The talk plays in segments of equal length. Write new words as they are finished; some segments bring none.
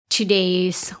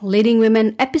today's Leading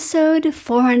Women episode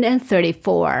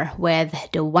 434 with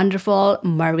the wonderful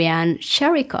Marianne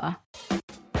Sherika.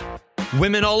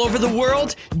 Women all over the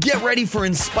world, get ready for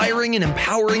inspiring and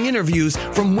empowering interviews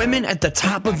from women at the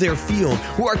top of their field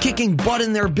who are kicking butt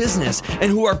in their business and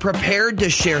who are prepared to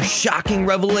share shocking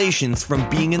revelations from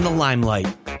being in the limelight.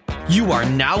 You are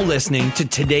now listening to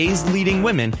Today's Leading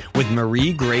Women with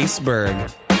Marie Grace Berg.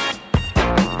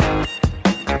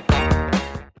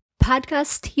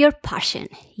 Podcast your passion.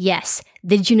 Yes,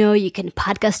 did you know you can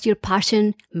podcast your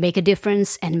passion, make a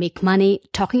difference, and make money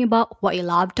talking about what you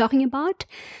love talking about?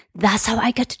 That's how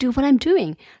I get to do what I'm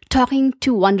doing, talking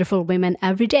to wonderful women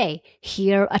every day.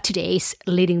 Here are today's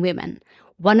Leading Women.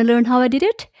 Want to learn how I did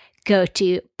it? Go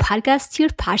to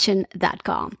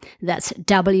podcastyourpassion.com. That's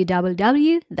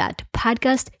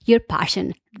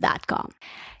www.podcastyourpassion.com.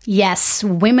 Yes,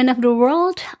 women of the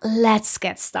world, let's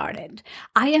get started.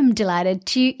 I am delighted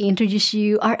to introduce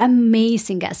you our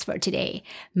amazing guest for today,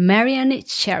 Marianne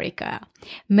Sherika.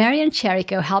 Marianne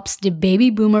Sherika helps the baby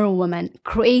boomer woman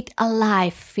create a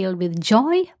life filled with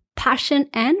joy, passion,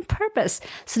 and purpose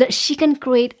so that she can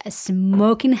create a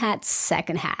smoking hot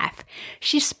second half.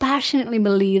 She passionately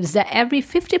believes that every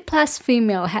 50-plus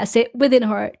female has it within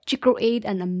her to create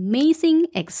an amazing,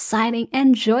 exciting,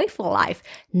 and joyful life,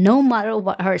 no matter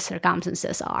what her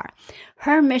circumstances are.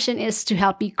 Her mission is to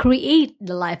help you create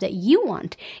the life that you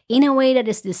want in a way that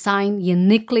is designed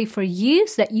uniquely for you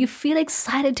so that you feel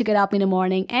excited to get up in the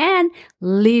morning and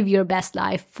live your best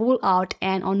life full out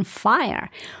and on fire.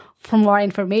 For more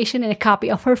information and a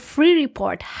copy of her free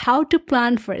report, How to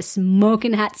Plan for a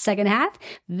Smoking Hot Second Half,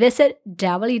 visit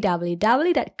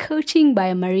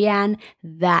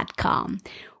www.coachingbymarianne.com.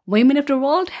 Women of the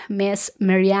world, Miss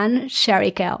Marianne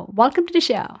Sherika, welcome to the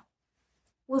show.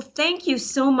 Well, thank you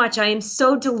so much. I am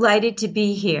so delighted to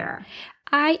be here.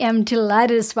 I am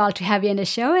delighted as well to have you on the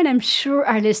show, and I'm sure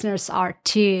our listeners are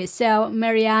too. So,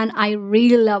 Marianne, I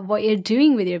really love what you're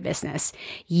doing with your business.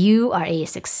 You are a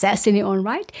success in your own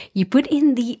right. You put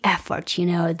in the effort,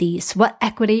 the sweat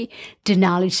equity, the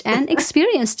knowledge and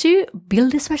experience to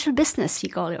build a special business you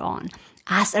call your own.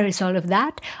 As a result of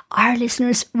that, our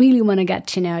listeners really want to get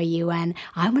to know you, and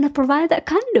I want to provide that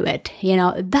conduit,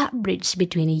 that bridge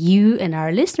between you and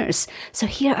our listeners. So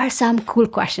here are some cool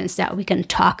questions that we can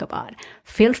talk about.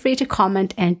 Feel free to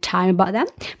comment and time about them,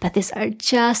 but these are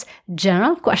just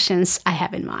general questions I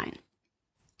have in mind.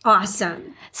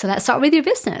 Awesome. So let's start with your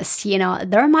business.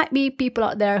 There might be people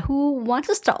out there who want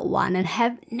to start one and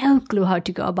have no clue how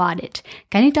to go about it.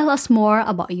 Can you tell us more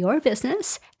about your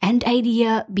business and the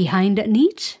idea behind that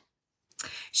niche?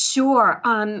 Sure.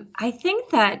 I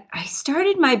think that I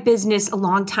started my business a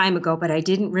long time ago, but I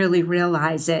didn't really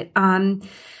realize it.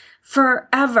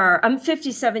 Forever. I'm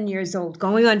 57 years old,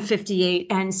 going on 58.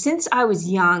 And since I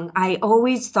was young, I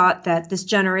always thought that this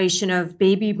generation of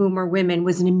baby boomer women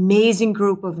was an amazing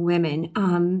group of women.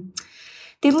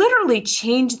 They literally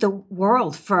changed the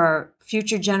world for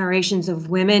future generations of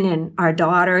women and our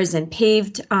daughters and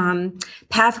paved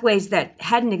pathways that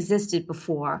hadn't existed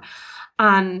before.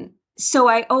 So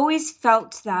I always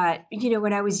felt that,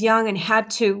 when I was young and had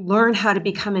to learn how to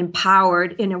become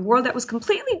empowered in a world that was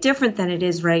completely different than it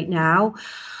is right now,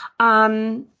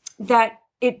 that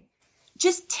it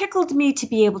just tickled me to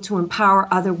be able to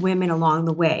empower other women along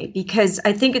the way, because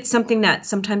I think it's something that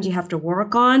sometimes you have to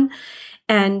work on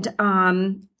and,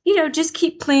 just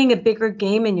keep playing a bigger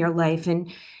game in your life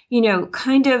and,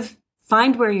 kind of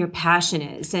find where your passion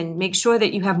is and make sure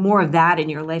that you have more of that in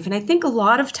your life. And I think a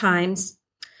lot of times,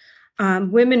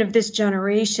 women of this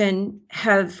generation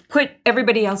have put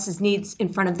everybody else's needs in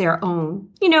front of their own,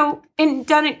 and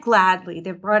done it gladly.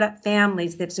 They've brought up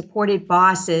families, they've supported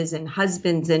bosses and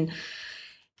husbands, and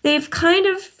they've kind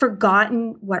of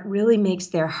forgotten what really makes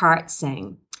their heart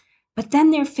sing. But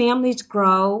then their families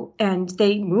grow and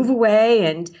they move away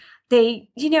and they,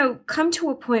 come to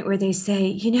a point where they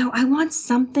say, I want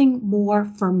something more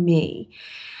for me.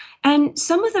 And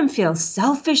some of them feel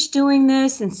selfish doing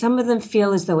this, and some of them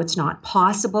feel as though it's not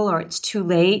possible or it's too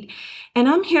late. And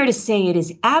I'm here to say it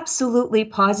is absolutely,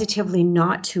 positively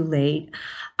not too late.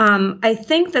 I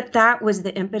think that was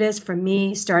the impetus for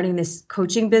me starting this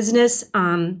coaching business.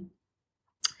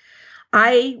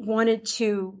 I wanted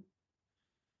to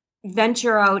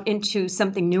venture out into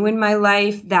something new in my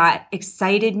life that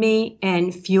excited me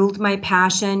and fueled my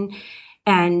passion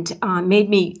and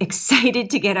made me excited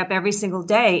to get up every single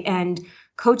day. And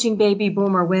coaching baby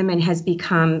boomer women has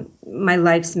become my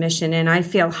life's mission. And I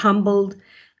feel humbled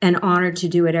and honored to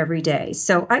do it every day.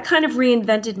 So I kind of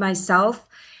reinvented myself,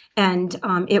 and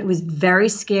it was very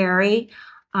scary.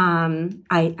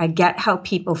 I get how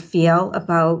people feel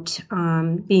about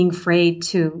being afraid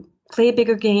to play a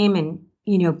bigger game and,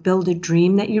 build a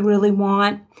dream that you really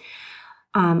want.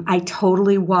 I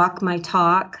totally walk my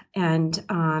talk, and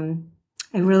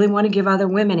I really want to give other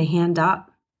women a hand up.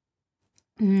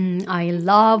 I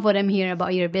love what I'm hearing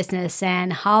about your business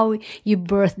and how you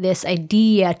birthed this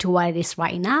idea to what it is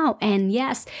right now. And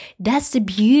yes, that's the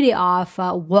beauty of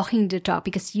walking the talk,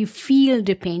 because you feel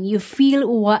the pain, you feel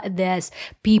what these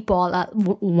people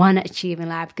want to achieve in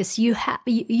life, because you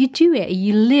do it,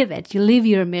 you live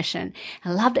your mission.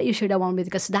 I love that you shared that one with,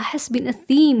 because that has been a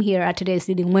theme here at Today's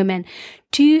Leading Women,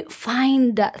 to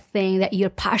find that thing that you're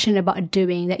passionate about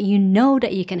doing, that you know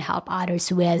that you can help others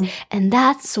with. And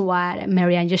that's what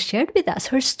Marianne just shared with us,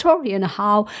 her story and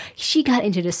how she got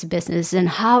into this business and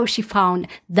how she found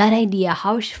that idea,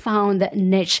 how she found that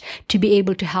niche to be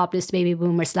able to help these baby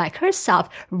boomers like herself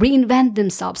reinvent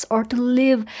themselves or to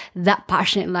live that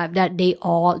passionate life that they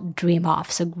all dream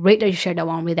of. So great that you shared that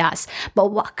one with us.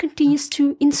 But what continues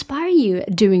to inspire you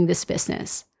doing this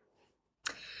business?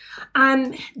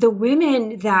 The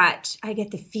women that I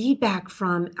get the feedback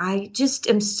from, I just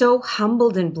am so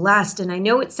humbled and blessed. And I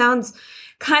know it sounds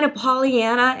kind of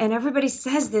Pollyanna, and everybody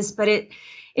says this, but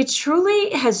it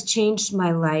truly has changed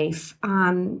my life.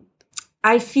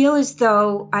 I feel as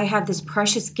though I have this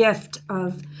precious gift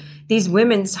of these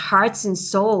women's hearts and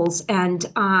souls. And,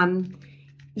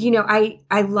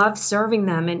 I love serving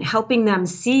them and helping them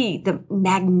see the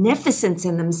magnificence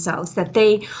in themselves that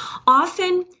they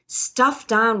often stuff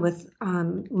down with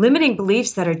limiting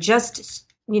beliefs that are just,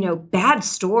 bad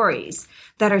stories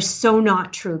that are so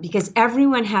not true, because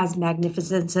everyone has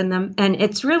magnificence in them. And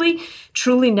it's really,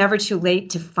 truly never too late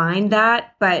to find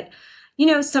that. But,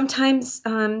 sometimes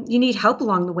you need help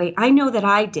along the way. I know that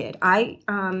I did. I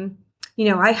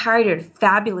hired a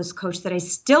fabulous coach that I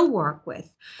still work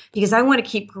with, because I want to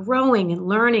keep growing and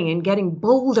learning and getting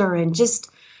bolder and just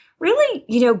really,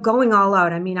 going all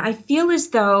out. I mean, I feel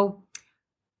as though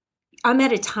I'm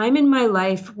at a time in my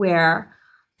life where,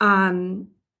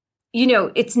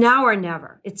 it's now or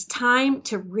never. It's time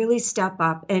to really step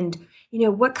up. And,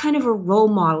 what kind of a role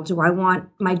model do I want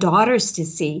my daughters to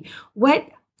see?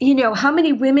 How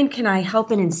many women can I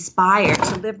help and inspire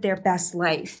to live their best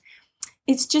life?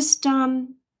 It's just, I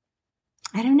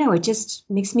don't know. It just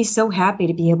makes me so happy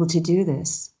to be able to do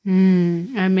this.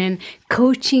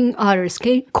 Coaching others,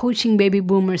 coaching baby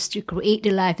boomers to create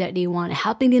the life that they want,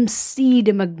 helping them see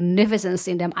the magnificence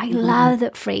in them. I love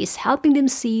that phrase, helping them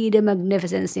see the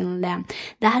magnificence in them.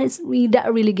 That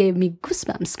really gave me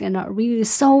goosebumps, and really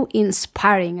so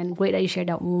inspiring, and great that you shared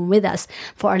that with us.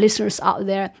 For our listeners out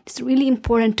there, it's really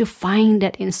important to find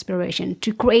that inspiration,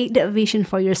 to create that vision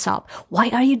for yourself. Why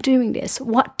are you doing this?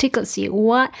 What tickles you?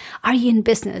 What are you in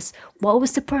business? What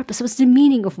was the purpose? What's the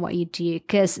meaning of what you do?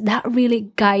 Because that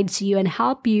really guides you and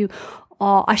help you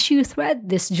as you thread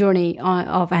this journey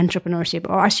of entrepreneurship,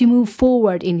 or as you move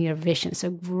forward in your vision.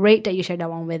 So great that you shared that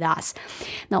one with us.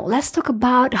 Now let's talk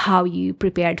about how you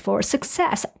prepared for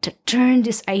success, to turn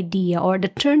this idea or to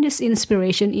turn this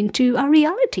inspiration into a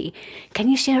reality. Can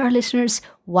you share our listeners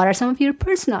what are some of your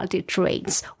personality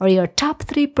traits or your top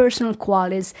 3 personal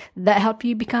qualities that help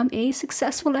you become a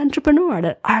successful entrepreneur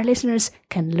that our listeners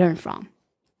can learn from?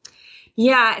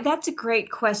 Yeah, that's a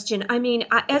great question. I mean,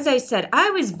 as I said,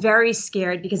 I was very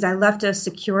scared because I left a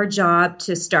secure job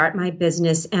to start my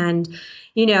business. And,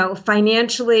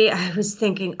 financially, I was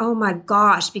thinking, oh my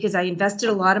gosh, because I invested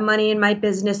a lot of money in my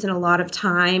business and a lot of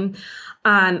time.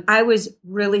 I was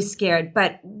really scared.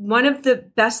 But one of the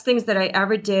best things that I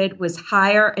ever did was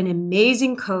hire an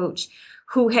amazing coach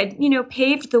who had,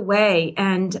 paved the way.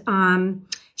 And,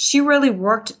 she really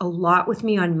worked a lot with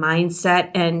me on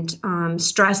mindset and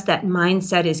stressed that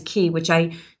mindset is key, which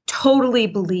I totally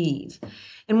believe.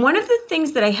 And one of the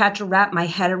things that I had to wrap my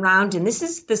head around, and this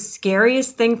is the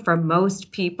scariest thing for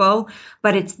most people,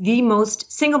 but it's the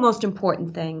single most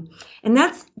important thing, and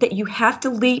that's that you have to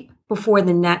leap before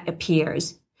the net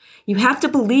appears. You have to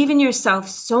believe in yourself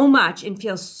so much and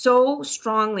feel so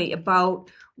strongly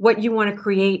about what you want to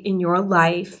create in your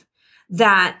life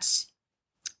that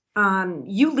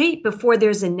you leap before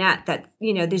there's a net, that,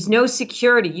 there's no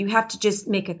security. You have to just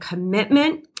make a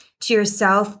commitment to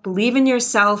yourself, believe in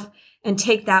yourself, and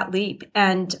take that leap.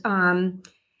 And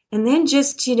then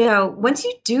just, once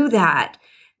you do that,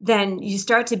 then you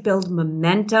start to build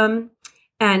momentum.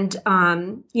 And,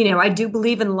 I do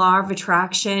believe in law of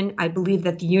attraction. I believe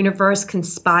that the universe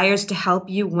conspires to help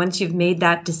you once you've made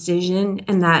that decision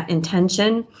and that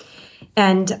intention.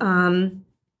 And,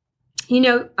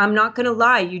 I'm not going to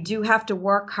lie. You do have to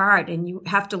work hard, and you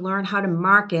have to learn how to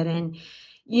market and,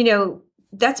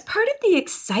 that's part of the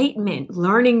excitement,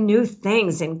 learning new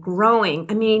things and growing.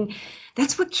 I mean,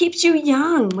 that's what keeps you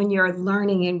young when you're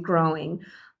learning and growing.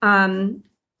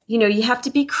 You have to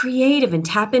be creative and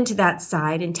tap into that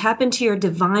side and tap into your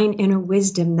divine inner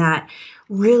wisdom that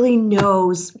really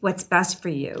knows what's best for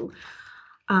you.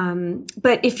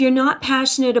 But if you're not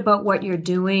passionate about what you're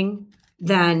doing,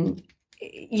 then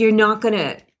you're not going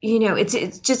to,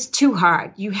 it's just too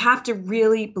hard. You have to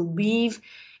really believe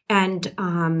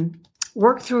and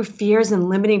work through fears and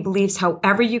limiting beliefs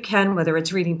however you can, whether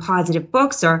it's reading positive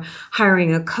books or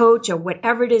hiring a coach or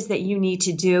whatever it is that you need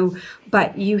to do.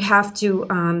 But you have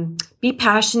to be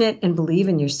passionate and believe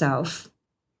in yourself.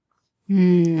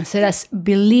 So that's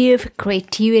belief,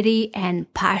 creativity,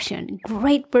 and passion.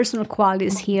 Great personal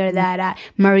qualities here that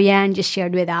Marianne just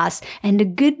shared with us. And the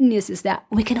good news is that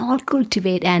we can all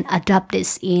cultivate and adopt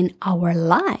this in our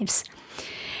lives.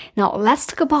 Now, let's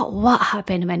talk about what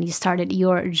happened when you started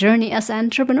your journey as an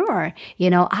entrepreneur.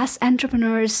 As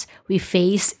entrepreneurs, we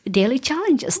face daily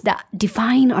challenges that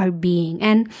define our being.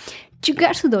 And to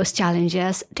get to those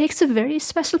challenges takes a very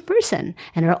special person,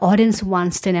 and our audience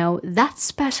wants to know that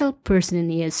special person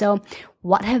in you. So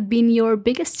what have been your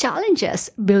biggest challenges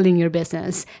building your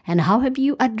business, and how have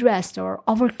you addressed or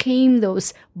overcame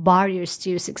those barriers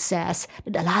to success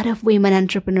that a lot of women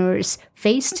entrepreneurs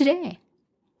face today?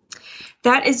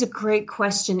 That is a great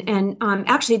question. And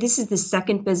actually, this is the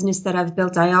second business that I've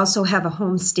built. I also have a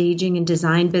home staging and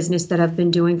design business that I've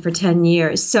been doing for 10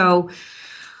 years. So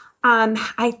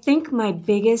I think my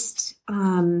biggest,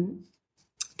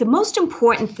 the most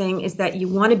important thing is that you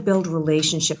want to build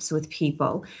relationships with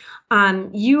people.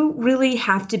 You really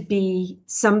have to be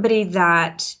somebody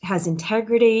that has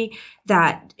integrity,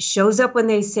 that shows up when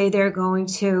they say they're going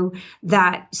to,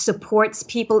 that supports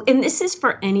people. And this is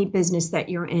for any business that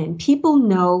you're in. People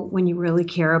know when you really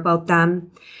care about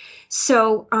them.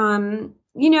 So,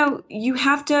 you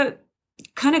have to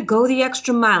kind of go the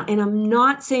extra mile. And I'm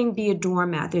not saying be a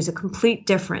doormat. There's a complete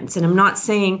difference. And I'm not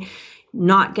saying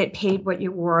not get paid what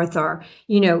you're worth or,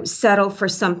 settle for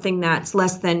something that's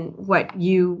less than what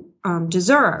you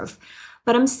deserve.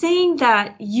 But I'm saying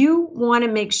that you want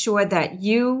to make sure that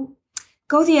you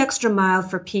go the extra mile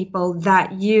for people,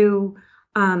 that you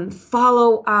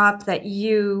follow up, that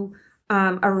you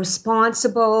are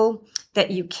responsible,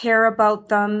 that you care about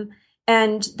them.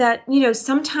 And that,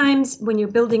 sometimes when you're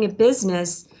building a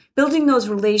business, building those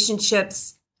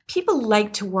relationships, people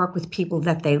like to work with people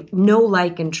that they know,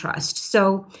 like, and trust.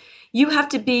 So you have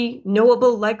to be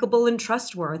knowable, likable, and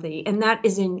trustworthy. And that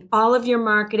is in all of your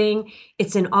marketing.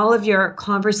 It's in all of your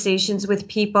conversations with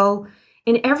people.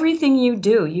 In everything you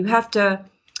do, you have to,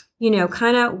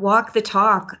 kind of walk the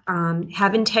talk,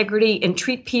 have integrity, and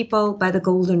treat people by the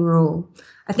golden rule.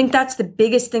 I think that's the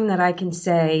biggest thing that I can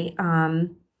say.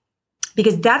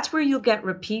 Because that's where you'll get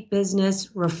repeat business,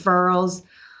 referrals,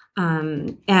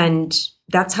 and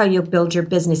that's how you'll build your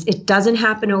business. It doesn't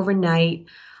happen overnight,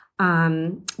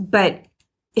 but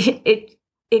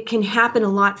it can happen a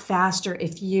lot faster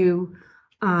if you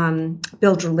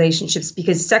build relationships,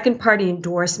 because second-party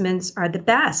endorsements are the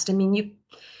best. I mean,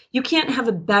 you can't have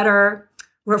a better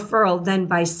referral than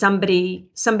by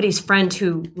somebody's friend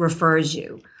who refers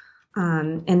you,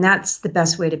 and that's the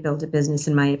best way to build a business,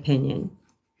 in my opinion.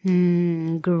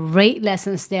 Great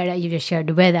lessons there that you just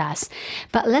shared with us.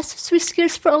 But let's switch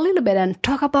gears for a little bit and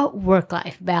talk about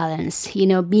work-life balance.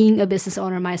 Being a business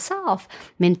owner myself,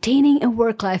 maintaining a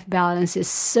work-life balance is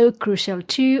so crucial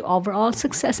to overall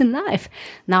success in life.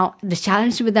 Now, the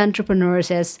challenge with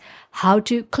entrepreneurs is how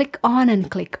to click on and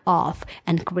click off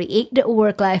and create the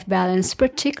work-life balance,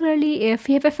 particularly if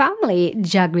you have a family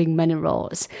juggling many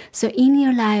roles. So in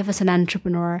your life as an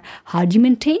entrepreneur, how do you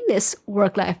maintain this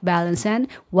work-life balance, and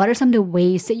what are some of the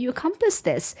ways that you accomplish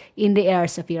this in the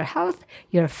areas of your health,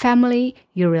 your family,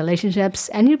 your relationships,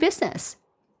 and your business?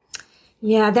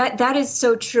 Yeah, that is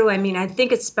so true. I mean, I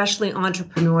think especially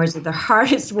entrepreneurs are the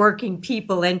hardest working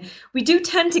people, and we do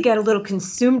tend to get a little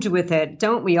consumed with it,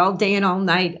 don't we? All day and all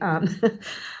night.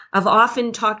 I've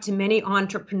often talked to many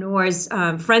entrepreneurs,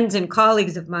 friends and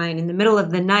colleagues of mine, in the middle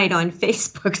of the night on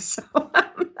Facebook. So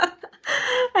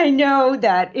I know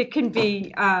that it can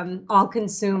be all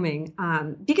consuming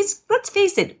because let's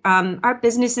face it, our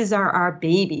businesses are our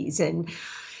babies. And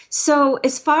so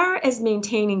as far as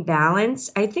maintaining balance,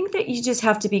 I think that you just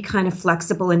have to be kind of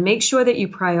flexible and make sure that you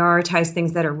prioritize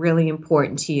things that are really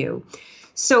important to you.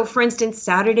 So for instance,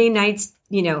 Saturday nights,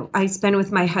 I spend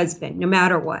with my husband no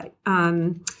matter what.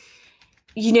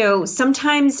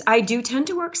 Sometimes I do tend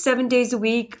to work 7 days a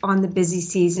week on the busy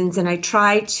seasons, and I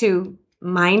try to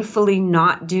mindfully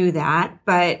not do that.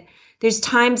 But there's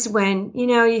times when,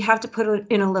 you have to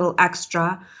put in a little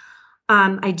extra.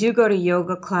 I do go to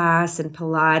yoga class and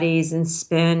Pilates and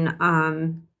spin.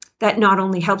 That not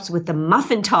only helps with the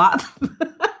muffin top,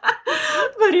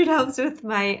 but it helps with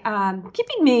my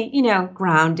keeping me,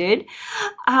 grounded.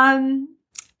 And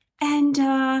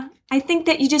I think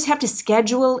that you just have to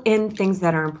schedule in things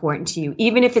that are important to you,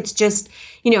 even if it's just,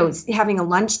 having a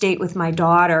lunch date with my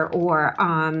daughter or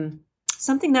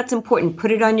something that's important.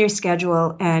 Put it on your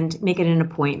schedule and make it an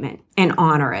appointment and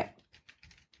honor it.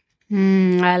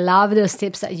 I love those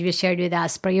tips that you shared with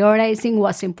us. Prioritizing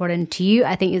what's important to you.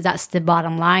 I think that's the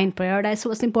bottom line. Prioritize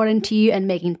what's important to you and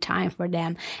making time for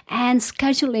them. And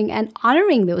scheduling and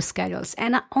honoring those schedules.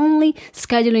 And not only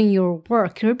scheduling your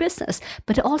work, your business,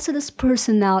 but also those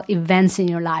personal events in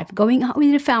your life. Going out with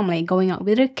your family, going out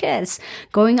with your kids,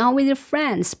 going out with your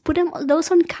friends. Put those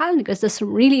on calendar because that's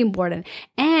really important.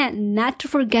 And not to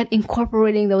forget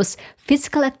incorporating those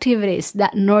physical activities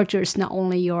that nurtures not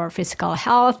only your physical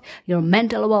health, your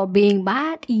mental well-being,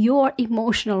 but your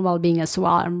emotional well-being as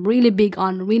well. I'm really big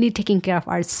on really taking care of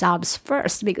ourselves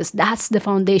first because that's the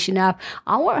foundation of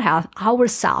our health,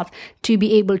 ourselves, to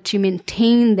be able to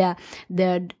maintain the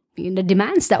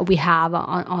demands that we have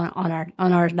on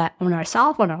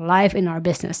ourselves, on our life, in our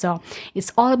business. So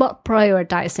it's all about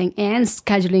prioritizing and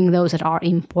scheduling those that are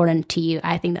important to you.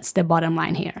 I think that's the bottom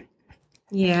line here.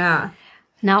 Yeah.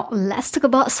 Now, let's talk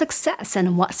about success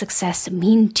and what success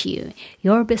means to you.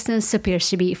 Your business appears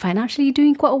to be financially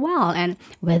doing quite well, and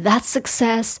with that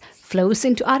success flows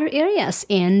into other areas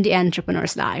in the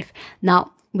entrepreneur's life.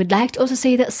 Now, we'd like to also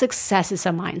say that success is a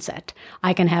mindset.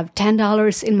 I can have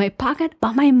 $10 in my pocket,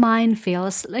 but my mind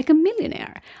feels like a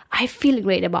millionaire. I feel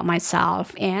great about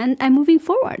myself and I'm moving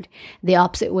forward. The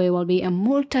opposite way will be a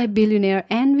multi-billionaire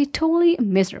and be totally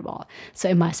miserable. So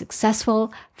am I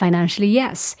successful? Financially,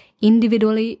 yes.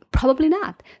 Individually, probably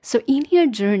not. So in your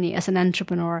journey as an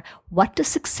entrepreneur, what does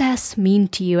success mean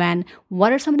to you and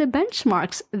what are some of the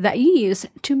benchmarks that you use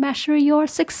to measure your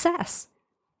success?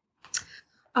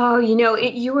 Oh,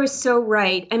 you are so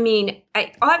right. I mean,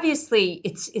 obviously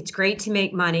it's great to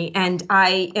make money, and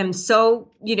I am so,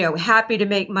 happy to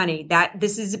make money. That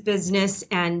this is a business,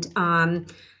 and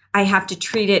I have to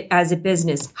treat it as a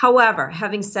business. However,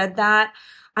 having said that,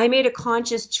 I made a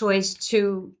conscious choice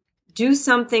to do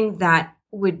something that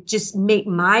would just make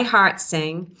my heart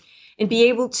sing and be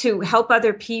able to help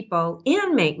other people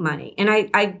and make money. And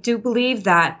I do believe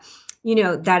that,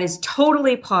 that is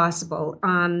totally possible.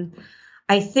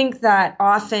 I think that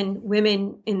often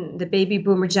women in the baby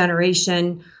boomer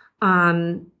generation,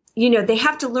 they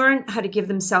have to learn how to give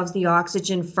themselves the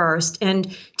oxygen first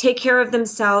and take care of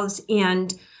themselves.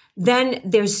 And then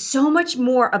there's so much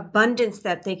more abundance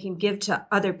that they can give to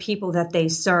other people that they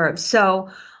serve. So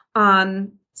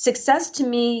success to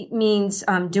me means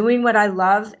doing what I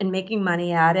love and making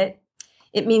money at it.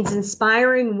 It means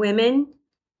inspiring women.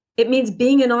 It means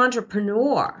being an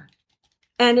entrepreneur.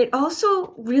 And it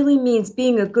also really means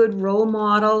being a good role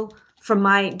model for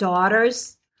my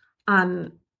daughters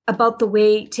about the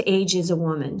way to age as a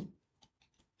woman.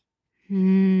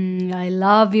 I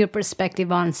love your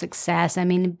perspective on success. I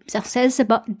mean, success is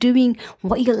about doing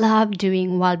what you love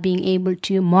doing while being able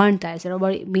to monetize it, or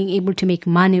being able to make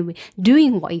money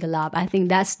doing what you love. I think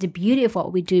that's the beauty of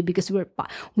what we do, because we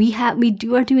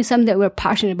are doing something that we're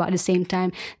passionate about at the same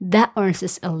time that earns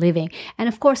us a living. And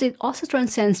of course, it also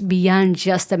transcends beyond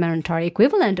just the monetary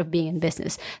equivalent of being in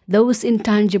business. Those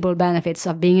intangible benefits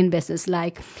of being in business,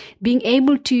 like being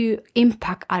able to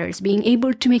impact others, being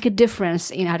able to make a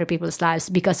difference in other people's lives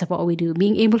because of what we do,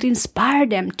 being able to inspire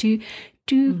them to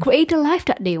create a life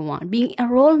that they want, being a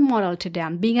role model to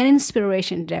them, being an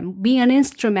inspiration to them, being an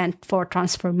instrument for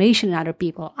transformation in other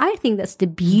people. I think that's the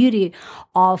beauty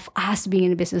of us being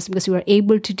in business, because we are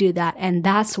able to do that. And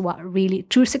that's what really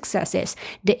true success is,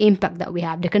 the impact that we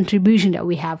have, the contribution that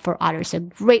we have for others. A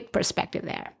great perspective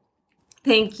there.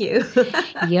 Thank you.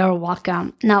 You're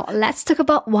welcome. Now, let's talk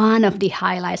about one of the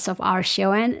highlights of our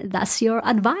show, and that's your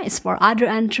advice for other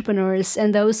entrepreneurs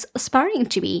and those aspiring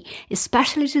to be,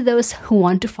 especially to those who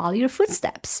want to follow your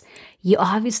footsteps. You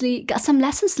obviously got some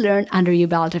lessons learned under your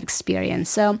belt of experience.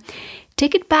 So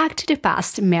take it back to the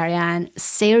past, Marianne.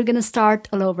 Say you're going to start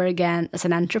all over again as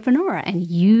an entrepreneur, and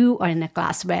you are in a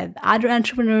class with other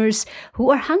entrepreneurs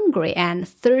who are hungry and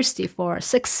thirsty for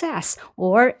success,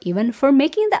 or even for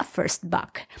making that first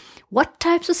buck. What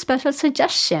types of special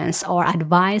suggestions or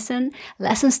advice and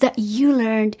lessons that you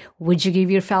learned would you give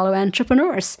your fellow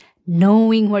entrepreneurs,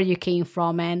 knowing where you came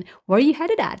from and where you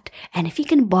headed at? And if you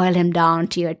can boil them down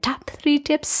to your top 3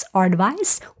 tips or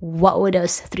advice, what would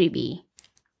those 3 be?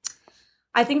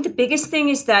 I think the biggest thing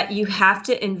is that you have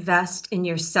to invest in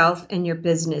yourself and your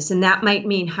business. And that might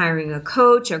mean hiring a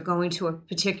coach or going to a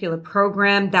particular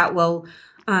program that will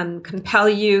compel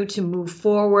you to move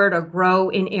forward or grow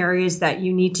in areas that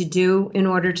you need to do in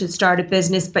order to start a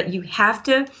business. But you have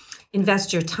to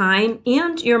invest your time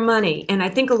and your money. And I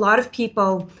think a lot of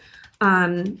people,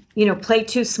 play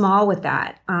too small with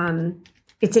that.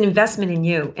 It's an investment in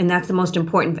you, and that's the most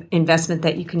important investment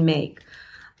that you can make.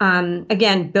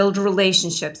 Again, build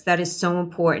relationships. That is so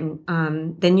important.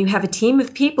 Then you have a team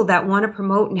of people that want to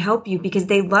promote and help you because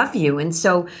they love you. And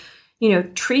so,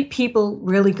 treat people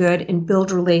really good and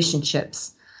build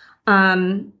relationships.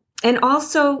 And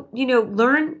also,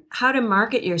 learn how to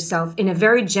market yourself in a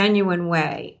very genuine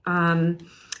way.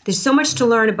 There's so much to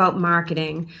learn about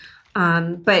marketing,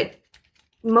 but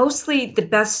mostly the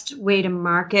best way to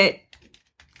market,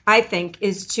 I think,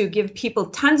 is to give people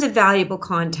tons of valuable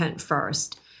content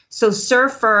first. So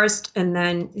serve first, and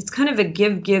then it's kind of a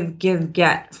give,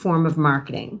 get form of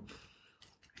marketing.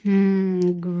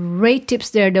 Great tips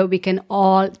there, though we can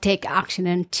all take action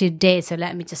on today. So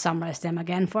let me just summarize them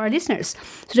again for our listeners.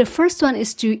 So the first one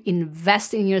is to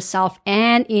invest in yourself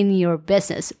and in your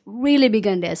business. Really big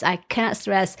on this. I cannot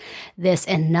stress this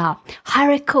enough.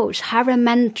 Hire a coach, hire a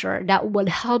mentor that will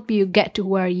help you get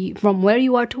to from where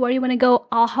you are to where you want to go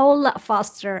a whole lot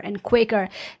faster and quicker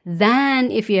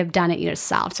than if you have done it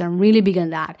yourself. So I'm really big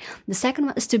on that. The second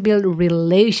one is to build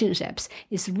relationships.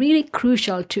 It's really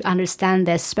crucial to understand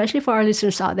this, especially for our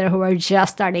listeners out there who are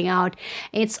just starting out.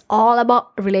 It's all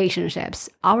about relationships.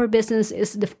 Our business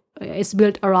is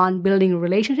built around building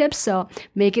relationships. So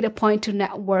make it a point to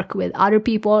network with other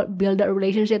people, build the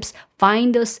relationships,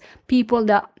 find those people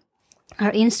that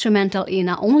are instrumental in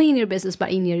not only in your business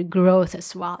but in your growth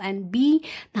as well. And be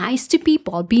nice to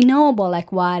people, be knowable,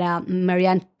 like what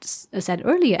Marianne said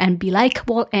earlier, and be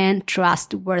likable and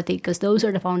trustworthy, because those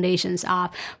are the foundations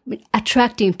of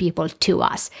attracting people to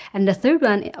us. And the third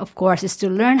one, of course, is to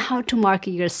learn how to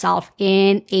market yourself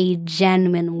in a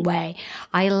genuine way.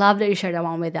 I love that you shared that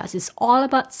one with us. It's all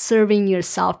about serving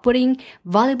yourself, putting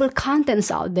valuable contents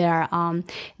out there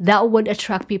that would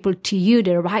attract people to you,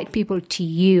 the right people to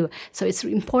you. So it's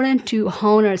important to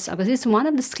hone ourselves, because it's one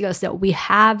of the skills that we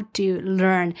have to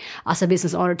learn as a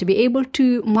business owner to be able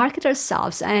to market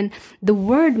ourselves. And the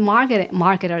word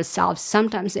market ourselves,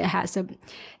 sometimes it has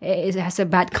a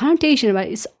bad connotation, but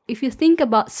if you think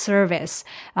about service,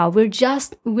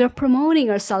 we're promoting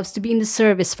ourselves to be in the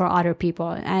service for other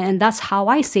people. And that's how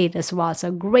I say it as well. So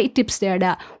great tips there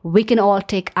that we can all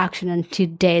take action on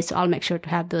today. So I'll make sure to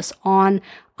have those on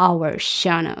our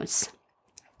show notes.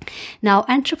 Now,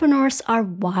 entrepreneurs are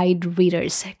wide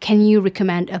readers. Can you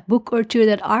recommend a book or two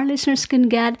that our listeners can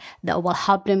get that will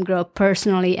help them grow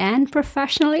personally and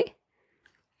professionally?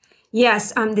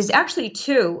 Yes, there's actually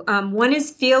two. One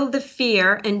is Feel the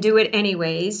Fear and Do It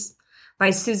Anyways by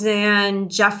Suzanne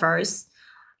Jeffers,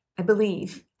 I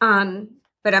believe.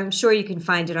 But I'm sure you can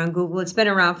find it on Google. It's been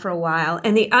around for a while.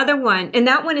 And the other one, and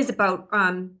that one is about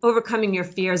overcoming your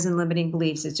fears and limiting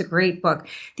beliefs. It's a great book.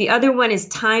 The other one is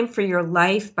Time for Your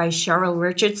Life by Cheryl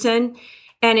Richardson.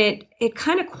 And it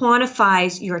kind of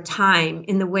quantifies your time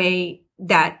in the way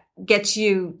that gets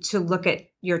you to look at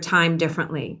your time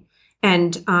differently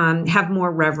and have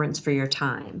more reverence for your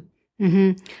time.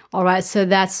 Mm-hmm. All right. So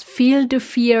that's Feel the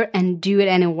Fear and Do It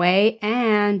Anyway.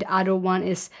 And the other one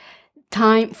is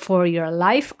Time for Your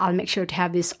Life. I'll make sure to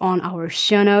have this on our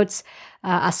show notes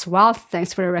as well.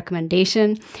 Thanks for the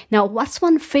recommendation. Now, what's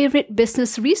one favorite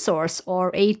business resource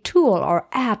or a tool or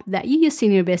app that you use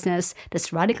in your business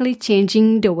that's radically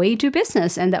changing the way you do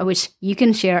business and that which you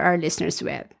can share our listeners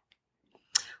with?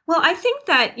 Well, I think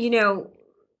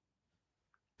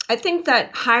that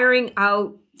hiring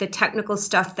out the technical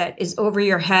stuff that is over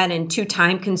your head and too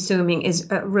time consuming is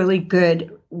a really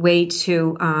good way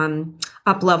to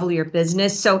up-level your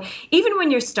business. So even when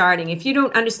you're starting, if you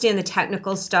don't understand the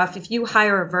technical stuff, if you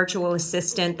hire a virtual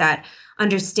assistant that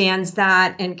understands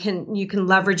that and you can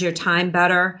leverage your time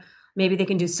better, maybe they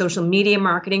can do social media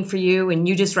marketing for you and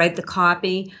you just write the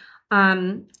copy.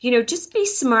 Just be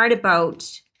smart about,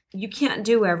 you can't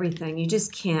do everything. You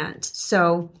just can't.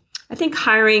 So I think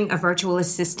hiring a virtual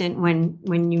assistant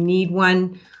when you need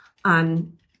one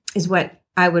is what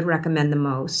I would recommend the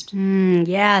most.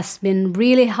 Yes, been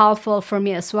really helpful for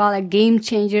me as well. A game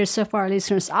changer. So for our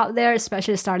listeners out there,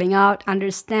 especially starting out,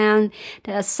 understand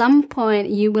that at some point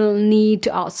you will need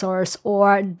to outsource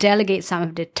or delegate some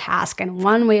of the tasks. And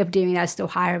one way of doing that is to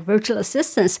hire virtual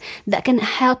assistants that can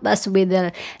help us with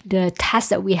the tasks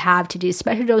that we have to do,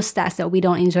 especially those tasks that we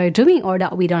don't enjoy doing or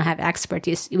that we don't have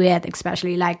expertise with,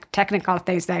 especially like technical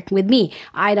things. Like with me,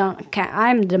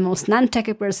 I'm the most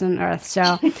non-techy person on earth,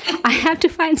 so I have to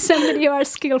find somebody who are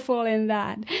skillful in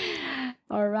that.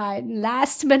 All right.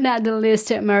 Last but not the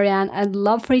least, Marianne, I'd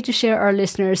love for you to share our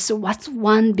listeners what's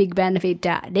one big benefit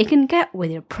that they can get with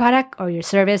your product or your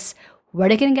service, where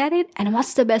they can get it, and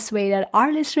what's the best way that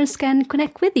our listeners can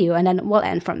connect with you. And then we'll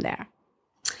end from there.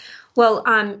 Well,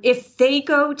 if they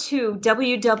go to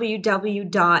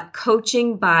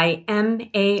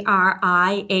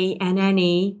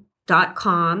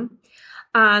www.coachingbyMarianne.com,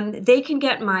 they can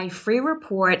get my free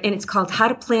report, and it's called How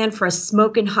to Plan for a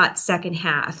Smoking Hot Second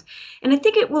Half. And I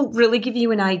think it will really give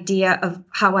you an idea of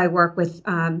how I work with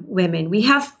women. We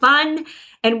have fun,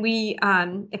 and we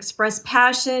express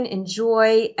passion and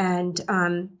joy, and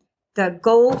the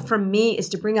goal from me is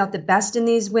to bring out the best in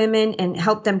these women and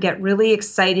help them get really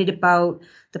excited about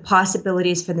the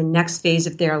possibilities for the next phase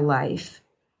of their life.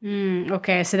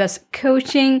 Okay, so that's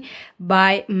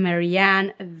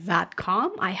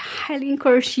coachingbyMarianne.com. I highly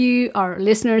encourage you, our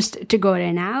listeners, to go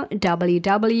there now,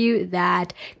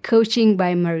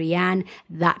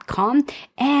 www.coachingbyMarianne.com,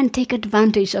 and take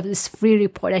advantage of this free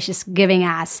report that she's giving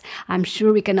us. I'm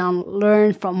sure we can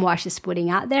learn from what she's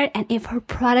putting out there, and if her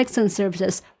products and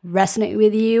services resonate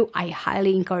with you, I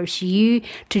highly encourage you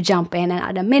to jump in and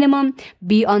at a minimum,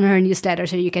 be on her newsletter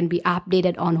so you can be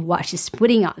updated on what she's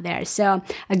putting out there. So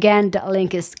again, the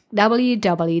link is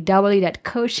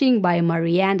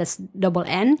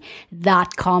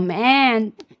www.coachingbyMarianne.com,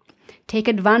 and take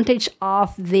advantage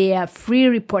of the free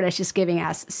report that she's giving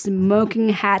us,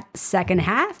 Smoking Hot Second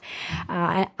Half.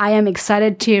 I am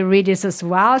excited to read this as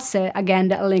well. So again,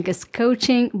 the link is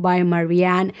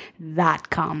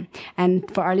coachingbyMarianne.com.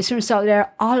 And for our listeners out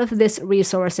there, all of these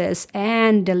resources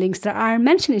and the links that are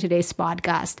mentioned in today's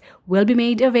podcast will be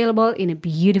made available in a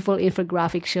beautiful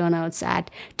infographic show notes at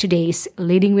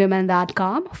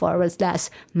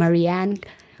todaysleadingwomen.com/Marianne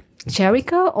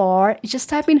Jericho, or just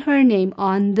type in her name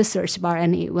on the search bar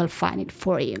and it will find it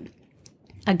for you.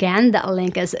 Again, the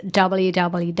link is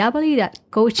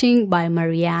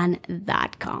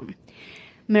www.coachingbyMarianne.com.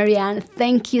 Marianne,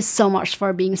 thank you so much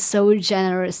for being so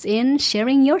generous in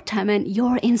sharing your time and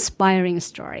your inspiring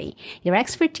story, your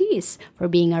expertise, for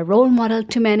being a role model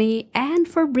to many, and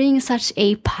for bringing such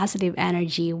a positive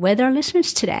energy with our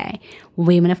listeners today.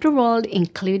 Women of the world,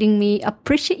 including me,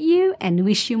 appreciate you and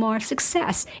wish you more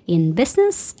success in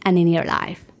business and in your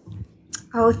life.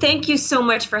 Oh, thank you so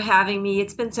much for having me.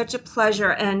 It's been such a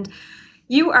pleasure, and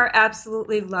you are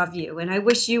absolutely love you, and I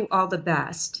wish you all the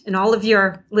best, and all of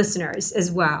your listeners as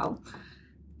well.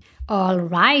 All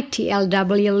right,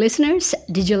 TLW listeners,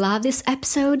 did you love this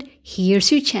episode?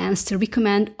 Here's your chance to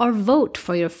recommend or vote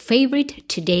for your favorite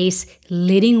Today's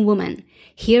Leading Woman.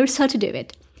 Here's how to do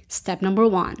it. Step number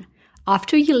 1.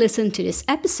 After you listen to this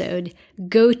episode,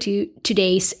 go to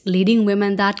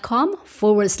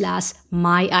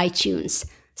todaysleadingwomen.com/my-iTunes.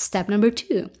 Step number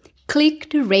 2. Click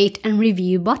the rate and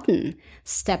review button.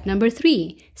 Step number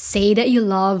 3, say that you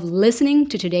love listening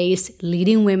to Today's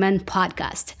Leading Women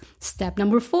podcast. Step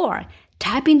number 4,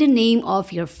 type in the name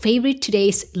of your favorite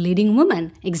Today's Leading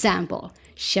Woman. Example,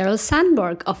 Sheryl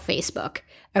Sandberg of Facebook,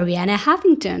 Arianna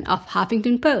Huffington of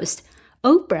Huffington Post,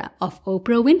 Oprah of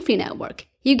Oprah Winfrey Network.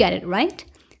 You get it, right?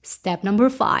 Step number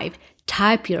 5,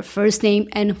 type your first name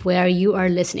and where you are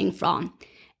listening from.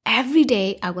 Every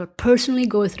day, I will personally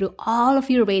go through all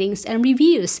of your ratings and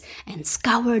reviews and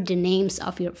scour the names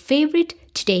of your favorite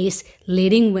Today's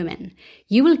Leading Women.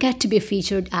 You will get to be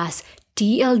featured as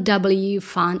TLW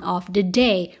Fan of the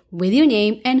Day with your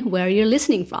name and where you're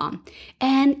listening from.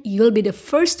 And you'll be the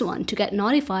first one to get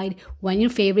notified when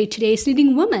your favorite Today's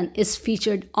Leading Woman is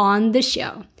featured on the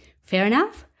show. Fair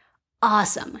enough?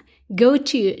 Awesome. Go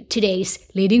to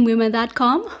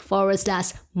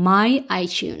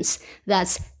todaysleadingwomen.com/my-iTunes.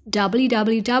 That's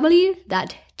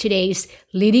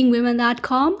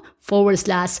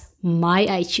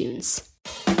www.todaysleadingwomen.com/my-iTunes.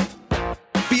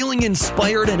 Feeling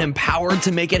inspired and empowered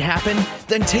to make it happen?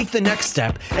 Then take the next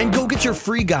step and go get your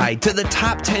free guide to the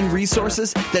top 10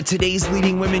 resources that today's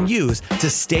leading women use to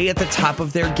stay at the top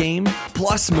of their game,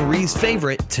 plus Marie's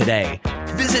favorite today.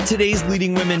 Visit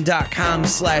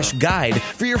todaysleadingwomen.com/guide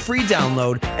for your free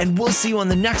download, and we'll see you on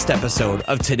the next episode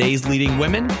of Today's Leading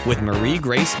Women with Marie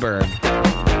Grace Berg.